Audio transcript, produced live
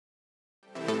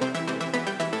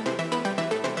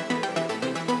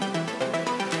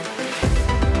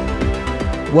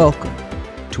Welcome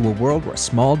to a world where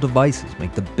small devices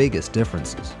make the biggest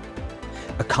differences.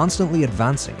 A constantly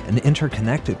advancing and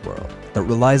interconnected world that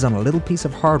relies on a little piece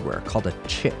of hardware called a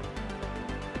chip.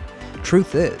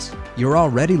 Truth is, you're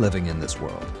already living in this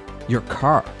world. Your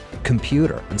car,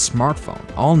 computer, and smartphone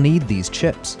all need these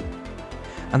chips.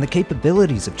 And the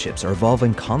capabilities of chips are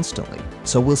evolving constantly,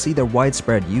 so we'll see their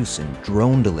widespread use in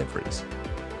drone deliveries,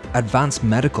 advanced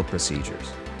medical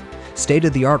procedures,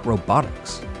 state-of-the-art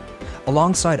robotics,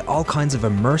 alongside all kinds of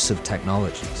immersive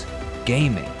technologies,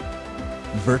 gaming,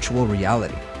 virtual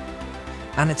reality.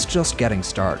 And it's just getting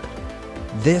started.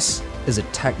 This is a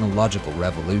technological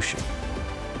revolution.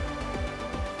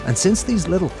 And since these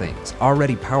little things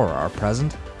already power our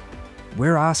present,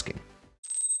 we're asking,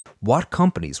 what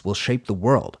companies will shape the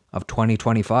world of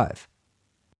 2025?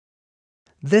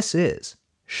 This is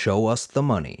Show Us the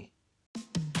Money.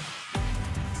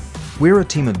 We're a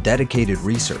team of dedicated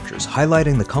researchers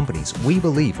highlighting the companies we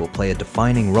believe will play a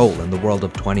defining role in the world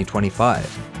of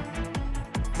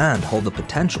 2025 and hold the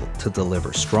potential to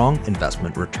deliver strong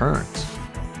investment returns.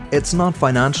 It's not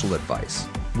financial advice.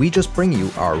 We just bring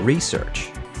you our research.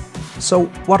 So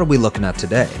what are we looking at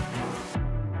today?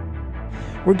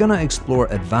 We're going to explore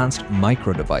advanced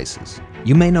micro devices.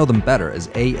 You may know them better as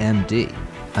AMD,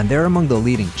 and they're among the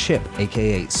leading chip,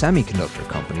 aka semiconductor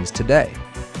companies today.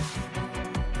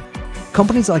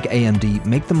 Companies like AMD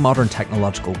make the modern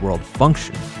technological world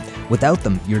function. Without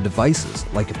them, your devices,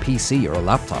 like a PC or a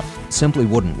laptop, simply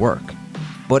wouldn't work.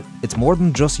 But it's more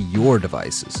than just your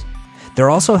devices. They're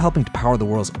also helping to power the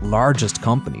world's largest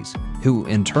companies, who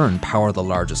in turn power the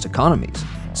largest economies.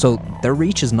 So their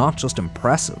reach is not just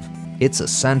impressive, it's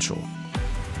essential.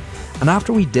 And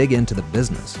after we dig into the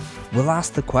business, we'll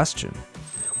ask the question,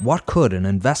 what could an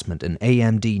investment in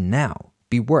AMD now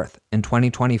be worth in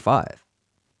 2025?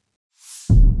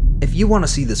 If you want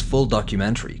to see this full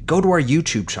documentary, go to our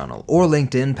YouTube channel or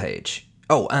LinkedIn page.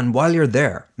 Oh, and while you're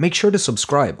there, make sure to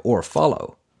subscribe or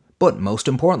follow. But most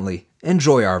importantly,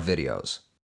 enjoy our videos.